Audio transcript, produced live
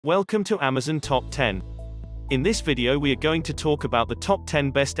Welcome to Amazon Top 10. In this video we are going to talk about the top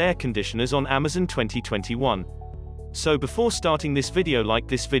 10 best air conditioners on Amazon 2021. So before starting this video, like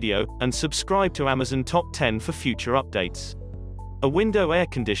this video, and subscribe to Amazon Top 10 for future updates. A window air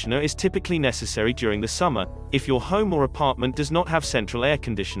conditioner is typically necessary during the summer, if your home or apartment does not have central air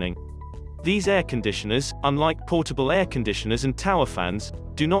conditioning. These air conditioners, unlike portable air conditioners and tower fans,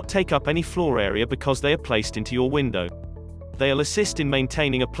 do not take up any floor area because they are placed into your window. They'll assist in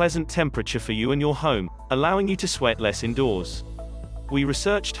maintaining a pleasant temperature for you and your home, allowing you to sweat less indoors. We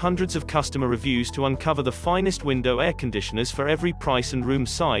researched hundreds of customer reviews to uncover the finest window air conditioners for every price and room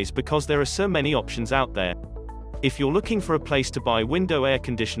size because there are so many options out there. If you're looking for a place to buy window air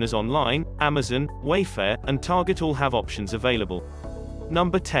conditioners online, Amazon, Wayfair, and Target all have options available.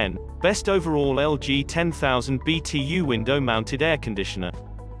 Number 10. Best overall LG 10,000 BTU window-mounted air conditioner.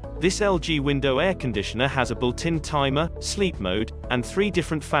 This LG window air conditioner has a built-in timer, sleep mode, and 3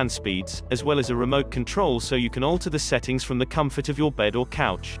 different fan speeds, as well as a remote control so you can alter the settings from the comfort of your bed or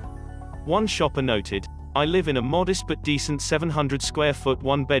couch. One shopper noted, "I live in a modest but decent 700 square foot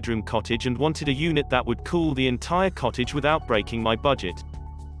one-bedroom cottage and wanted a unit that would cool the entire cottage without breaking my budget.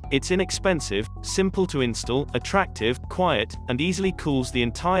 It's inexpensive, simple to install, attractive, quiet, and easily cools the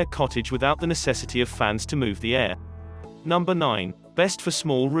entire cottage without the necessity of fans to move the air." Number 9. Best for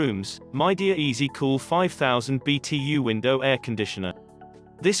small rooms, Midea easycool 5000 BTU window air conditioner.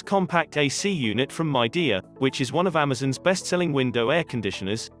 This compact AC unit from Midea, which is one of Amazon's best-selling window air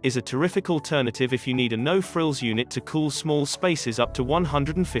conditioners, is a terrific alternative if you need a no-frills unit to cool small spaces up to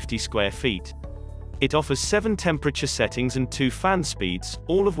 150 square feet. It offers 7 temperature settings and 2 fan speeds,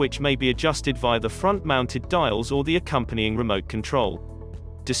 all of which may be adjusted via the front-mounted dials or the accompanying remote control.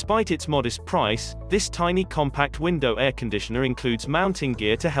 Despite its modest price, this tiny compact window air conditioner includes mounting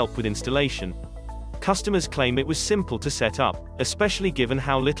gear to help with installation. Customers claim it was simple to set up, especially given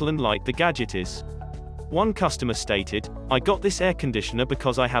how little and light the gadget is. One customer stated, "I got this air conditioner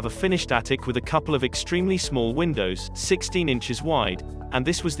because I have a finished attic with a couple of extremely small windows, 16 inches wide, and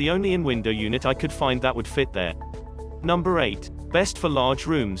this was the only in-window unit I could find that would fit there." Number 8. Best for large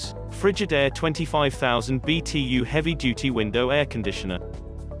rooms, Frigidaire 25,000 BTU heavy-duty window air conditioner.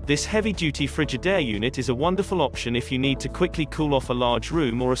 This heavy-duty Frigidaire unit is a wonderful option if you need to quickly cool off a large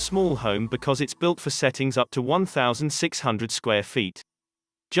room or a small home because it's built for settings up to 1,600 square feet.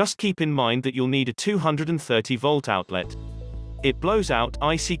 Just keep in mind that you'll need a 230-volt outlet. It blows out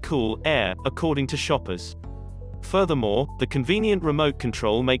icy cool air, according to shoppers. Furthermore, the convenient remote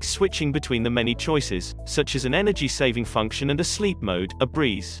control makes switching between the many choices, such as an energy-saving function and a sleep mode, a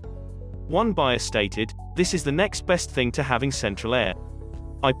breeze. One buyer stated, "This is the next best thing to having central air.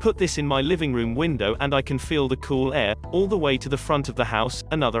 I put this in my living room window and I can feel the cool air, all the way to the front of the house,"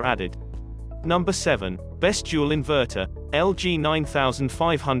 another added. Number 7. Best dual inverter, LG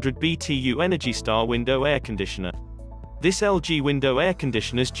 9500 BTU Energy Star window air conditioner. This LG window air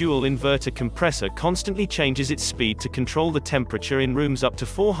conditioner's dual inverter compressor constantly changes its speed to control the temperature in rooms up to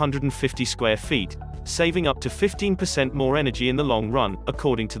 450 square feet, saving up to 15% more energy in the long run,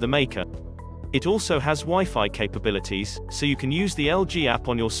 according to the maker. It also has Wi-Fi capabilities, so you can use the LG app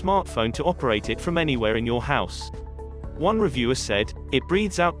on your smartphone to operate it from anywhere in your house. One reviewer said, "It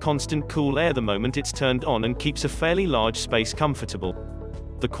breathes out constant cool air the moment it's turned on and keeps a fairly large space comfortable.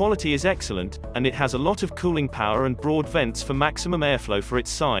 The quality is excellent, and it has a lot of cooling power and broad vents for maximum airflow for its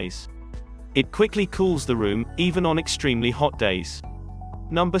size. It quickly cools the room, even on extremely hot days."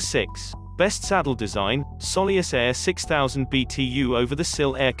 Number 6. Best saddle design, Soleus Air 6000 BTU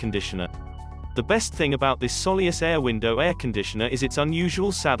over-the-sill air conditioner. The best thing about this Soleus Air window air conditioner is its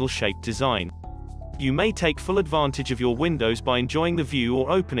unusual saddle-shaped design. You may take full advantage of your windows by enjoying the view or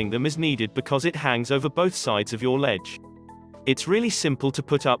opening them as needed because it hangs over both sides of your ledge. It's really simple to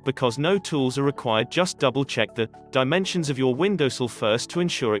put up because no tools are required, just double-check the dimensions of your windowsill first to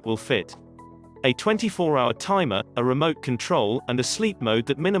ensure it will fit. A 24-hour timer, a remote control, and a sleep mode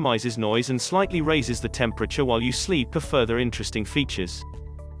that minimizes noise and slightly raises the temperature while you sleep are further interesting features.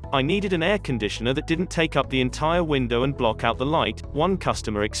 "I needed an air conditioner that didn't take up the entire window and block out the light," one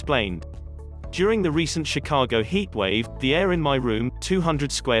customer explained. "During the recent Chicago heat wave, the air in my room,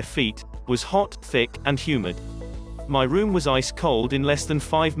 200 square feet, was hot, thick, and humid. My room was ice cold in less than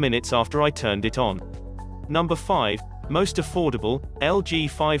 5 minutes after I turned it on." Number 5. Most affordable, LG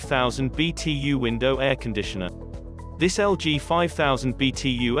 5000 BTU window air conditioner. This LG 5000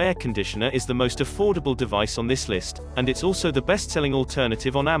 BTU air conditioner is the most affordable device on this list, and it's also the best-selling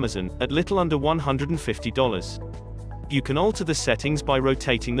alternative on Amazon, at little under $150. You can alter the settings by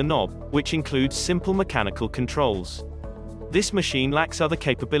rotating the knob, which includes simple mechanical controls. This machine lacks other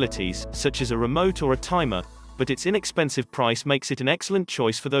capabilities, such as a remote or a timer, but its inexpensive price makes it an excellent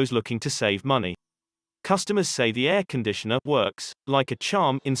choice for those looking to save money. Customers say the air conditioner works like a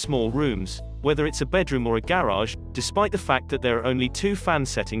charm in small rooms, whether it's a bedroom or a garage, despite the fact that there are only 2 fan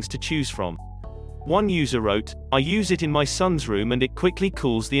settings to choose from. One user wrote, "I use it in my son's room and it quickly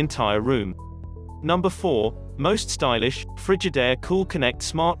cools the entire room." Number 4, most stylish, Frigidaire Cool Connect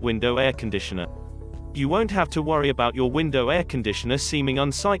Smart Window Air Conditioner. You won't have to worry about your window air conditioner seeming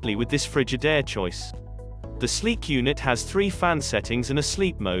unsightly with this Frigidaire choice. The sleek unit has 3 fan settings and a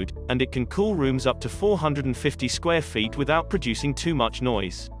sleep mode, and it can cool rooms up to 450 square feet without producing too much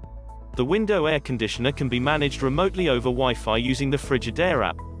noise. The window air conditioner can be managed remotely over Wi-Fi using the Frigidaire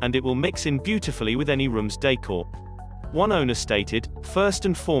app, and it will mix in beautifully with any room's decor. One owner stated, "First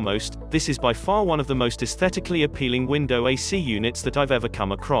and foremost, this is by far one of the most aesthetically appealing window AC units that I've ever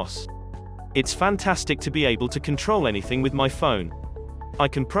come across. It's fantastic to be able to control anything with my phone. I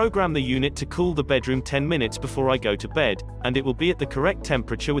can program the unit to cool the bedroom 10 minutes before I go to bed, and it will be at the correct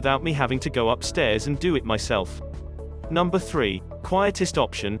temperature without me having to go upstairs and do it myself." Number 3, quietest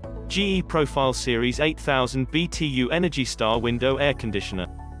option, GE Profile Series 8000 BTU Energy Star Window Air Conditioner.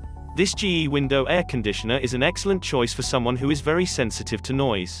 This GE window air conditioner is an excellent choice for someone who is very sensitive to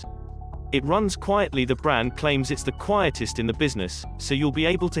noise. It runs quietly. The brand claims it's the quietest in the business, so you'll be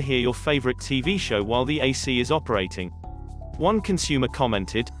able to hear your favorite TV show while the AC is operating. One consumer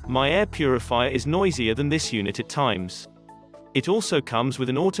commented, "My air purifier is noisier than this unit at times." It also comes with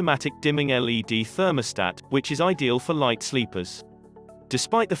an automatic dimming LED thermostat, which is ideal for light sleepers.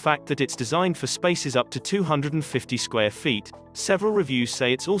 Despite the fact that it's designed for spaces up to 250 square feet, several reviews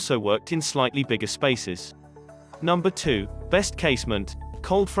say it's also worked in slightly bigger spaces. Number 2, best casement,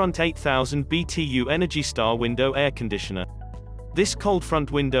 koldfront 8000 BTU Energy Star Window Air Conditioner. This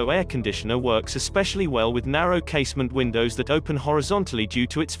koldfront window air conditioner works especially well with narrow casement windows that open horizontally due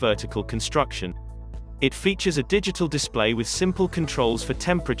to its vertical construction. It features a digital display with simple controls for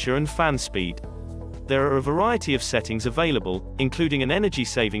temperature and fan speed. There are a variety of settings available, including an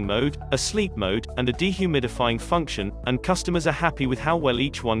energy-saving mode, a sleep mode, and a dehumidifying function, and customers are happy with how well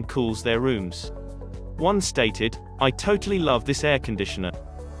each one cools their rooms. One stated, "I totally love this air conditioner.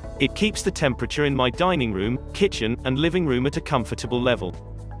 It keeps the temperature in my dining room, kitchen, and living room at a comfortable level."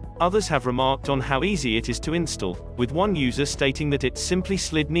 Others have remarked on how easy it is to install, with one user stating that it simply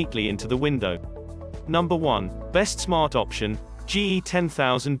slid neatly into the window. Number 1, best smart option, GE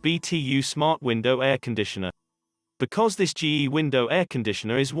 10000 BTU Smart Window Air Conditioner. Because this GE window air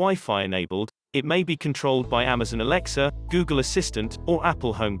conditioner is Wi-Fi enabled, it may be controlled by Amazon Alexa, Google Assistant, or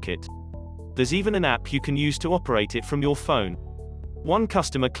Apple HomeKit. There's even an app you can use to operate it from your phone. One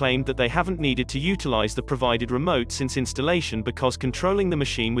customer claimed that they haven't needed to utilize the provided remote since installation because controlling the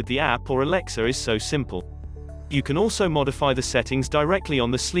machine with the app or Alexa is so simple. You can also modify the settings directly on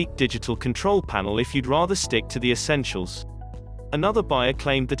the sleek digital control panel if you'd rather stick to the essentials. Another buyer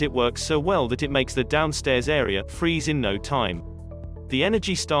claimed that it works so well that it makes the downstairs area freeze in no time. The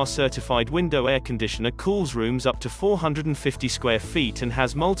Energy Star certified window air conditioner cools rooms up to 450 square feet and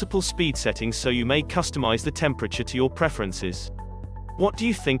has multiple speed settings, so you may customize the temperature to your preferences. What do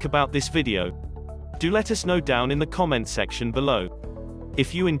you think about this video? Do let us know down in the comment section below.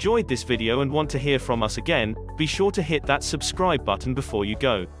 If you enjoyed this video and want to hear from us again, be sure to hit that subscribe button before you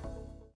go.